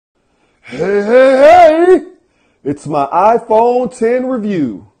Hey, hey, hey! It's my iPhone 10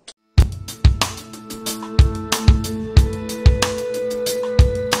 review.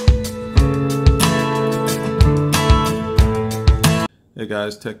 Hey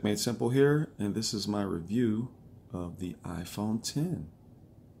guys, Tech Made Simple here, and this is my review of the iPhone 10,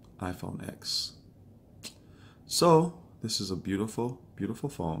 iPhone X. So, this is a beautiful, beautiful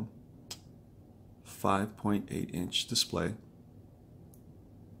phone. 5.8-inch display.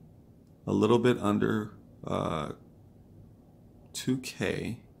 A little bit under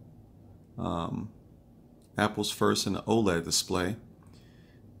 2K. Apple's first in the OLED display.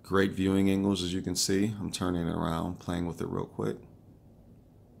 Great viewing angles, as you can see. I'm turning it around, playing with it real quick.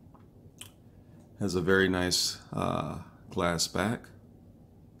 Has a very nice glass back,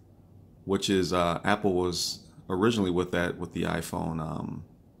 which is Apple was originally with that with the iPhone,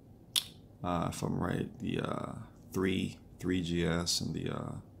 if I'm right, the 3GS and the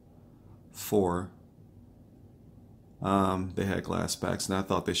 4. They had glass backs, and I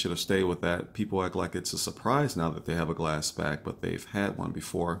thought they should have stayed with that. People act like it's a surprise now that they have a glass back, but they've had one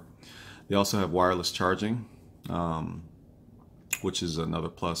before. They also have wireless charging, which is another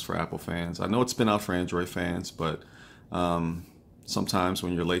plus for Apple fans. I know it's been out for Android fans, but sometimes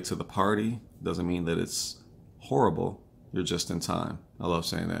when you're late to the party, doesn't mean that it's horrible. You're just in time. I love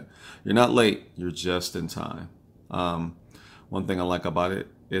saying that. You're not late, you're just in time. One thing I like about it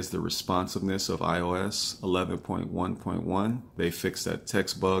is the responsiveness of iOS 11.1.1. They fixed that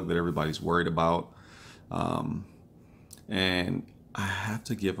text bug that everybody's worried about. And I have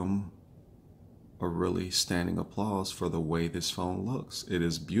to give them a really standing applause for the way this phone looks. It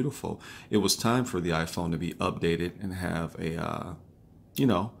is beautiful. It was time for the iPhone to be updated and have a,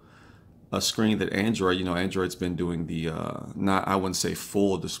 a screen that Android, Android's been doing the, I wouldn't say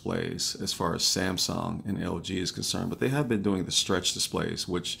full displays as far as Samsung and LG is concerned, but they have been doing the stretch displays,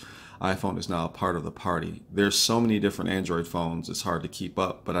 which iPhone is now a part of the party. There's so many different Android phones, it's hard to keep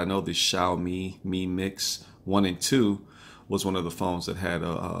up, but I know the Xiaomi Mi Mix 1 and 2 was one of the phones that had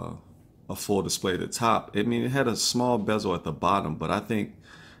a full display at the top. I mean, it had a small bezel at the bottom, but I think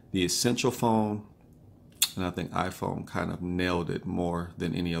the Essential phone and I think iPhone kind of nailed it more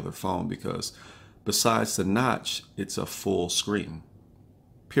than any other phone, because besides the notch, it's a full screen,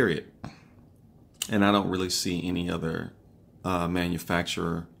 period. And I don't really see any other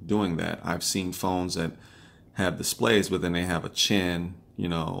manufacturer doing that. I've seen phones that have displays, but then they have a chin,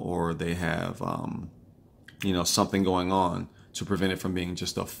 or they have, something going on to prevent it from being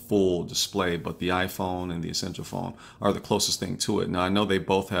just a full display. But the iPhone and the Essential phone are the closest thing to it. Now, I know they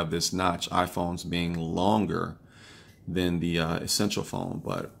both have this notch, iPhones being longer than the Essential phone,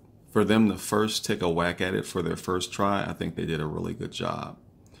 but for them to first take a whack at it for their first try, I think they did a really good job.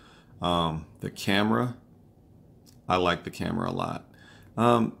 The camera, I like the camera a lot.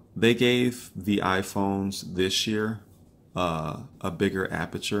 They gave the iPhones this year a bigger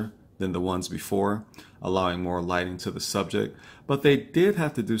aperture than the ones before, allowing more lighting to the subject. But they did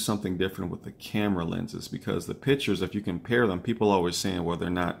have to do something different with the camera lenses, because the pictures, if you compare them, people are always saying, well, they're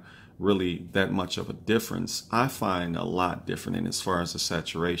not really that much of a difference. I find a lot different in as far as the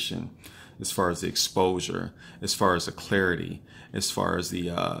saturation, as far as the exposure, as far as the clarity, as far as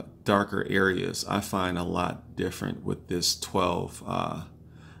the darker areas. I find a lot different with this 12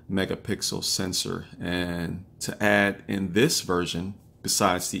 megapixel sensor. And to add in this version,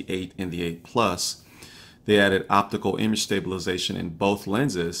 besides the 8 and the 8 Plus, they added optical image stabilization in both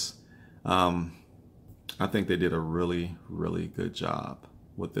lenses. I think they did a really, really good job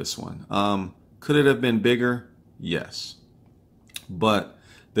with this one. Could it have been bigger? Yes. But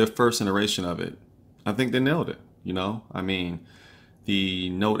their first iteration of it, I think they nailed it. I mean,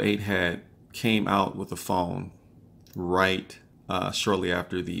 the Note 8 came out with the phone right shortly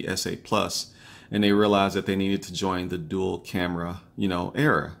after the S8 Plus, and they realized that they needed to join the dual camera,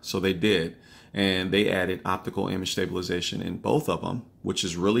 era. So they did. And they added optical image stabilization in both of them, which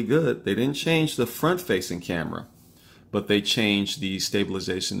is really good. They didn't change the front facing camera, but they changed the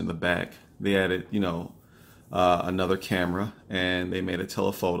stabilization in the back. They added, another camera, and they made a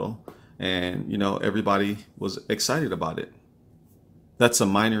telephoto, and, everybody was excited about it. That's a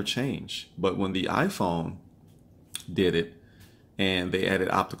minor change. But when the iPhone did it, and they added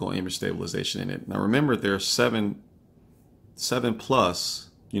optical image stabilization in it. Now remember, their 7 Plus,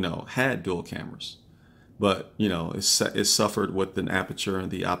 had dual cameras, but it suffered with an aperture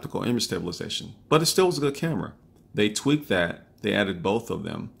and the optical image stabilization. But it still was a good camera. They tweaked that. They added both of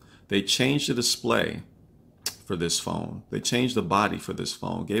them. They changed the display for this phone. They changed the body for this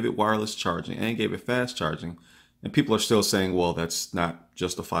phone, gave it wireless charging, and gave it fast charging. And people are still saying, well, that's not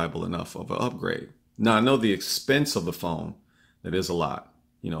justifiable enough of an upgrade. Now, I know the expense of the phone, that is a lot.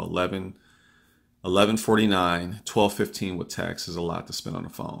 You know, 1149, 1215 with tax is a lot to spend on a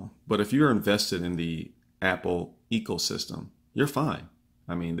phone. But if you're invested in the Apple ecosystem, you're fine.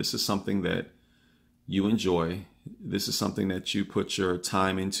 I mean, this is something that you enjoy. This is something that you put your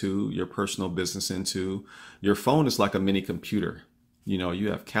time into, your personal business into. Your phone is like a mini computer. You know,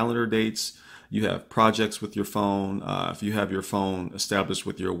 you have calendar dates, you have projects with your phone. If you have your phone established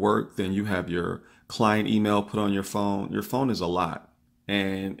with your work, then you have your client email put on your phone. Your phone is a lot.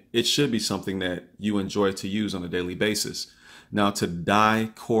 And it should be something that you enjoy to use on a daily basis. Now, to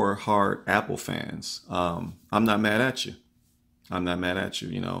die-core hard Apple fans, I'm not mad at you. I'm not mad at you.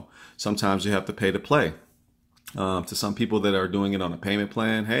 You know, sometimes you have to pay to play. To some people that are doing it on a payment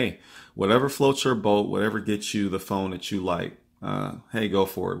plan, hey, whatever floats your boat, whatever gets you the phone that you like, hey, go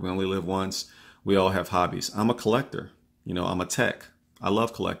for it. We only live once. We all have hobbies. I'm a collector. You know, I'm a tech. I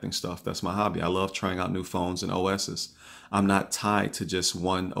love collecting stuff. That's my hobby. I love trying out new phones and OSs. I'm not tied to just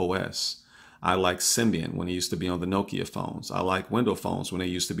one OS. I like Symbian when it used to be on the Nokia phones. I like Windows phones when they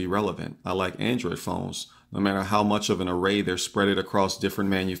used to be relevant. I like Android phones, no matter how much of an array they're spread across different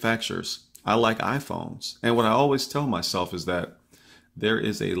manufacturers. I like iPhones. And what I always tell myself is that there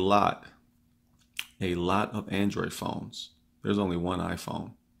is a lot of Android phones. There's only one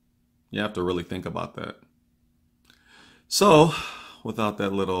iPhone. You have to really think about that. So, without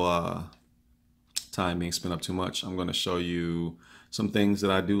that little time being spent up too much, I'm going to show you some things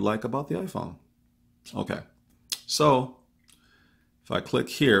that I do like about the iPhone. Okay, so if I click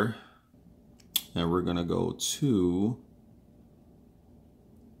here, and we're going to go to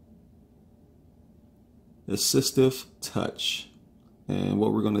Assistive Touch. And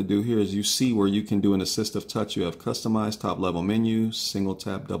what we're going to do here is you see where you can do an assistive touch. You have customized top level menus, single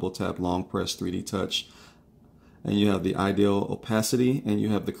tap, double tap, long press, 3D touch. And you have the ideal opacity, and you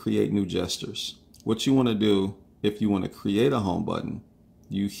have the create new gestures. What you want to do if you want to create a home button,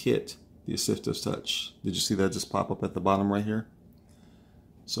 you hit the assistive touch. Did you see that just pop up at the bottom right here?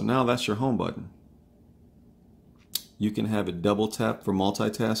 So now that's your home button. You can have it double tap for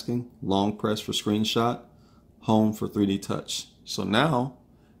multitasking, long press for screenshot, home for 3D touch. So now,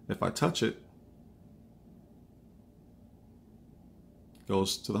 if I touch it, it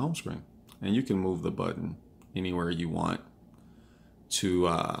goes to the home screen. And you can move the button anywhere you want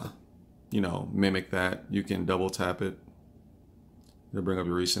to, you know, mimic that. You can double tap it. It'll bring up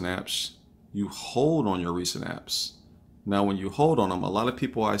your recent apps. You hold on your recent apps. Now, when you hold on them, a lot of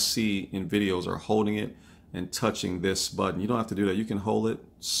people I see in videos are holding it and touching this button. You don't have to do that. You can hold it,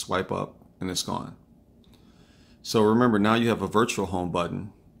 swipe up, and it's gone. So remember, now you have a virtual home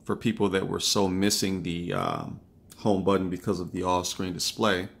button for people that were so missing the home button because of the all-screen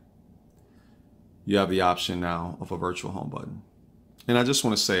display. You have the option now of a virtual home button. And I just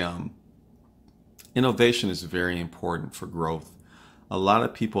want to say, innovation is very important for growth. A lot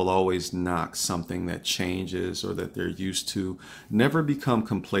of people always knock something that changes or that they're used to. Never become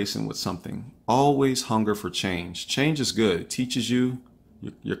complacent with something. Always hunger for change. Change is good. It teaches you.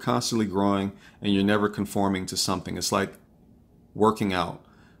 You're constantly growing, and you're never conforming to something. It's like working out.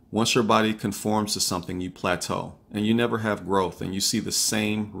 Once your body conforms to something, you plateau, and you never have growth, and you see the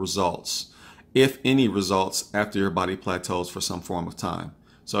same results, if any results, after your body plateaus for some form of time.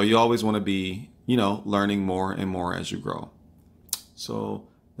 So you always want to be, you know, learning more and more as you grow. So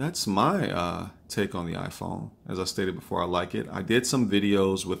that's my take on the iPhone. As I stated before, I like it. I did some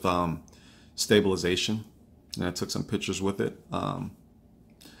videos with stabilization, and I took some pictures with it.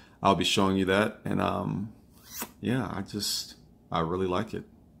 I'll be showing you that. And yeah, I really like it.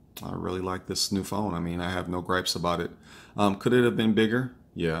 I really like this new phone. I mean, I have no gripes about it. Could it have been bigger?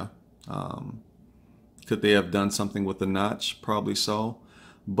 Yeah. Could they have done something with the notch? Probably so.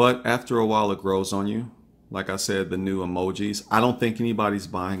 But after a while, it grows on you. Like I said, the new emojis. I don't think anybody's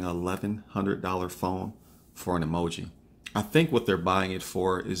buying a $1,100 phone for an emoji. I think what they're buying it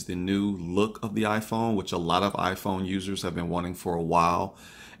for is the new look of the iPhone, which a lot of iPhone users have been wanting for a while.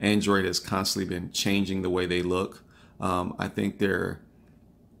 Android has constantly been changing the way they look. I think they're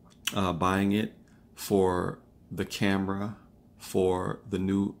buying it for the camera, for the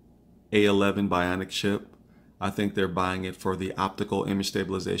new A11 Bionic chip. I think they're buying it for the optical image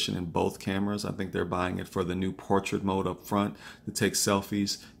stabilization in both cameras. I think they're buying it for the new portrait mode up front to take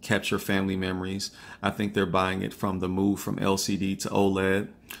selfies, capture family memories. I think they're buying it from the move from LCD to OLED.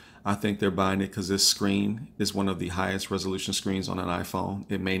 I think they're buying it because this screen is one of the highest resolution screens on an iPhone.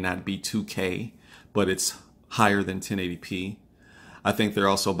 It may not be 2K, but it's higher than 1080p. I think they're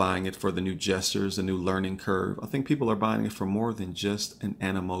also buying it for the new gestures, the new learning curve. I think people are buying it for more than just an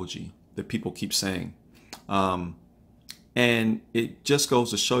emoji that people keep saying. And it just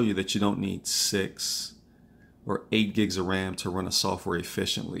goes to show you that you don't need 6 or 8 gigs of RAM to run a software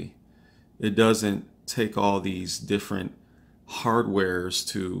efficiently. It doesn't take all these different hardwares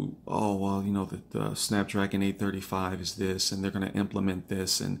to, oh, well, you know, the Snapdragon 835 is this, and they're going to implement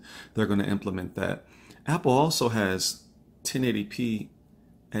this, and they're going to implement that. Apple also has 1080p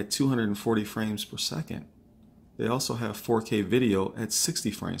at 240 frames per second. They also have 4K video at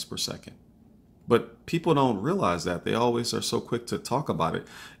 60 frames per second. But people don't realize that. They always are so quick to talk about it.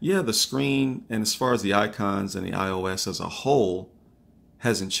 Yeah, the screen, and as far as the icons and the iOS as a whole,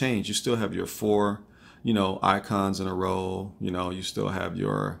 hasn't changed. You still have your 4, you know, icons in a row. You know, you still have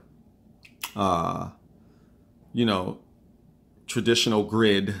your, you know, traditional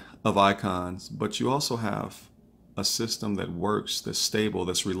grid of icons, but you also have a system that works, that's stable,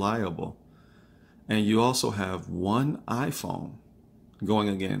 that's reliable. And you also have one iPhone going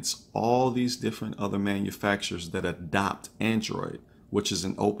against all these different other manufacturers that adopt Android, which is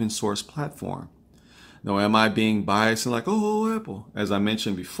an open source platform. Now, am I being biased and like, oh, Apple? As I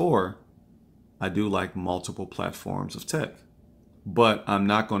mentioned before, I do like multiple platforms of tech, but I'm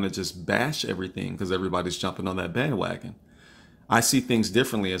not going to just bash everything because everybody's jumping on that bandwagon. I see things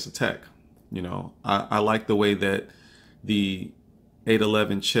differently as a tech. You know, I like the way that the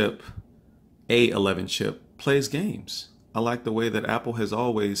A11 chip plays games. I like the way that Apple has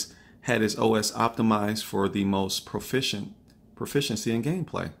always had its OS optimized for the most proficiency in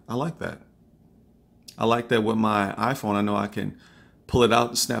gameplay. I like that. I like that with my iPhone, I know I can pull it out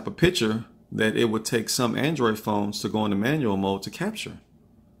and snap a picture that it would take some Android phones to go into manual mode to capture.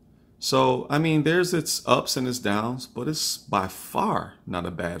 So, I mean, there's its ups and its downs, but it's by far not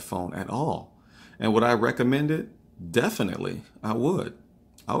a bad phone at all. And would I recommend it? Definitely, I would.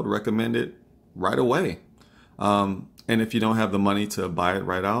 I would recommend it right away. And if you don't have the money to buy it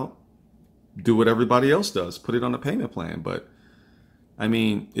right out, do what everybody else does. Put it on a payment plan. But, I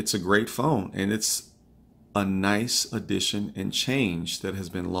mean, it's a great phone, and it's a nice addition and change that has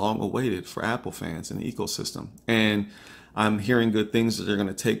been long awaited for Apple fans in the ecosystem. And I'm hearing good things that they're going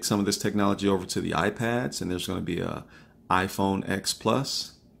to take some of this technology over to the iPads, and there's going to be a iPhone X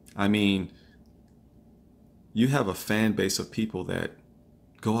Plus. I mean, you have a fan base of people that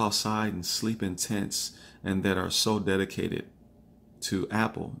go outside and sleep in tents and that are so dedicated to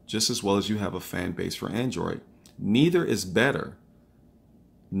Apple, just as well as you have a fan base for Android. Neither is better.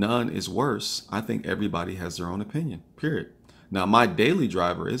 None is worse. I think everybody has their own opinion, period. Now, my daily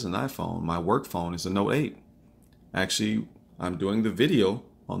driver is an iPhone. My work phone is a Note 8. Actually, I'm doing the video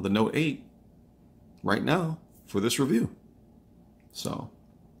on the Note 8 right now for this review. So,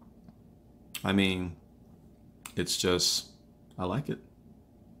 I mean, it's just, I like it.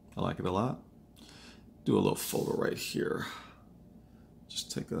 I like it a lot. Do a little photo right here.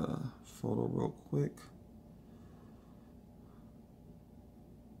 Just take a photo real quick.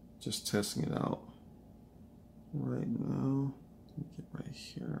 Just testing it out right now. Let me get right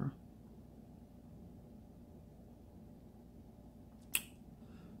here.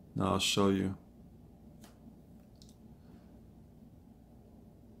 Now I'll show you.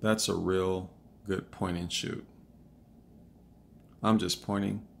 That's a real good point and shoot. I'm just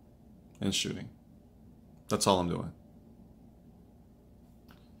pointing and shooting. That's all I'm doing.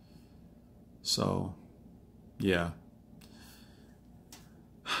 So, yeah.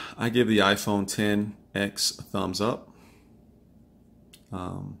 I give the iPhone XS a thumbs up.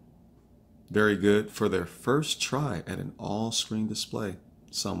 Very good for their first try at an all-screen display,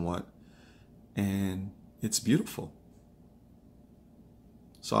 somewhat. And it's beautiful.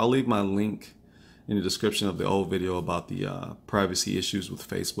 So I'll leave my link in the description of the old video about the privacy issues with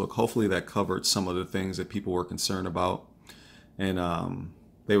Facebook. Hopefully that covered some of the things that people were concerned about and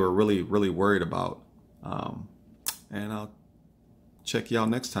they were really, really worried about. And I'll check you out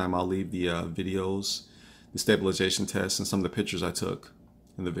next time. I'll leave the videos, the stabilization tests, and some of the pictures I took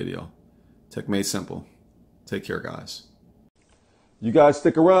in the video. Tech made simple. Take care, guys. You guys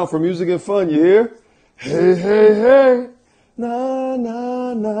stick around for music and fun, you hear? Hey, hey, hey. Nah,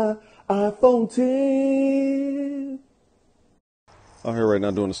 nah, nah. iPhone 10. I'm here right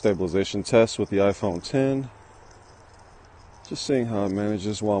now doing a stabilization test with the iPhone 10. Just seeing how it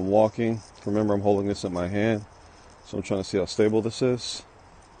manages while I'm walking. Remember, I'm holding this in my hand, so I'm trying to see how stable this is.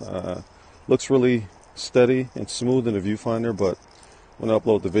 Looks really steady and smooth in the viewfinder, but when I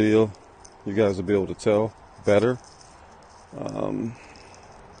upload the video, you guys will be able to tell better.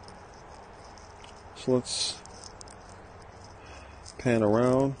 So let's pan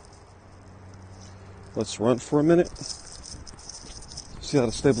around. Let's run for a minute. See how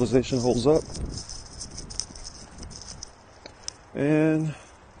the stabilization holds up. And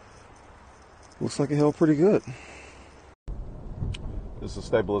looks like it held pretty good. This is a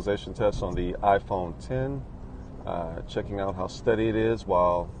stabilization test on the iPhone 10. checking out how steady it is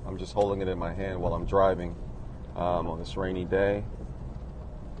while I'm just holding it in my hand while I'm driving on this rainy day.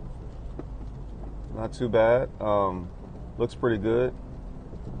 Not too bad. Looks pretty good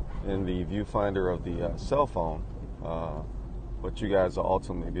in the viewfinder of the cell phone, but you guys will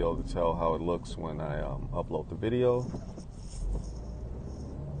ultimately be able to tell how it looks when I upload the video.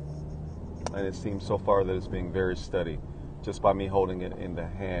 And it seems so far that it's being very steady just by me holding it in the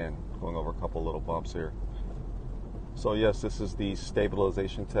hand, going over a couple little bumps here. So yes, this is the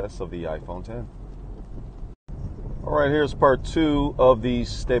stabilization test of the iPhone X. All right, here's part 2 of the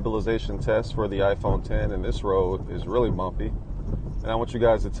stabilization test for the iPhone X, and this road is really bumpy. And I want you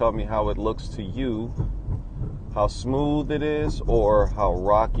guys to tell me how it looks to you, how smooth it is or how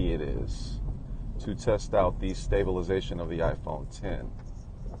rocky it is, to test out the stabilization of the iPhone X.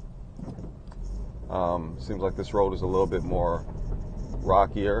 Seems like this road is a little bit more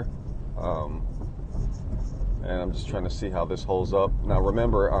rockier. And I'm just trying to see how this holds up. Now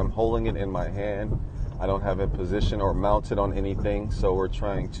remember, I'm holding it in my hand. I don't have it positioned or mounted on anything, so we're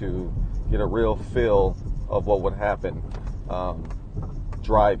trying to get a real feel of what would happen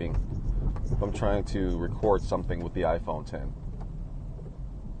driving if I'm trying to record something with the iPhone X.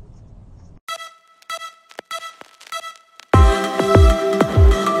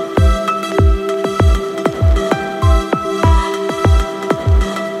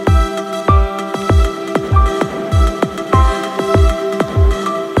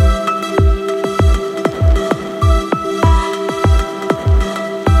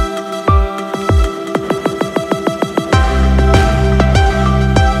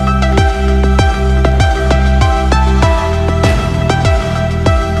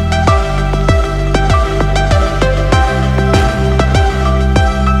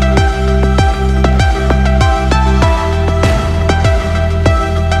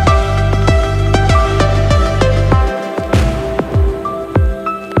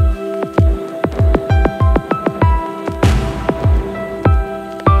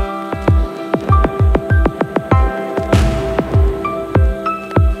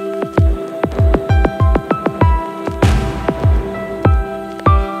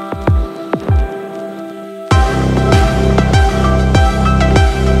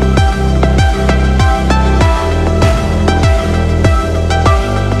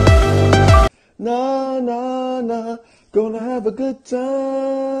 Na, na, na, gonna have a good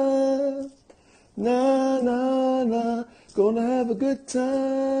time. Na, na, na, gonna have a good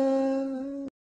time.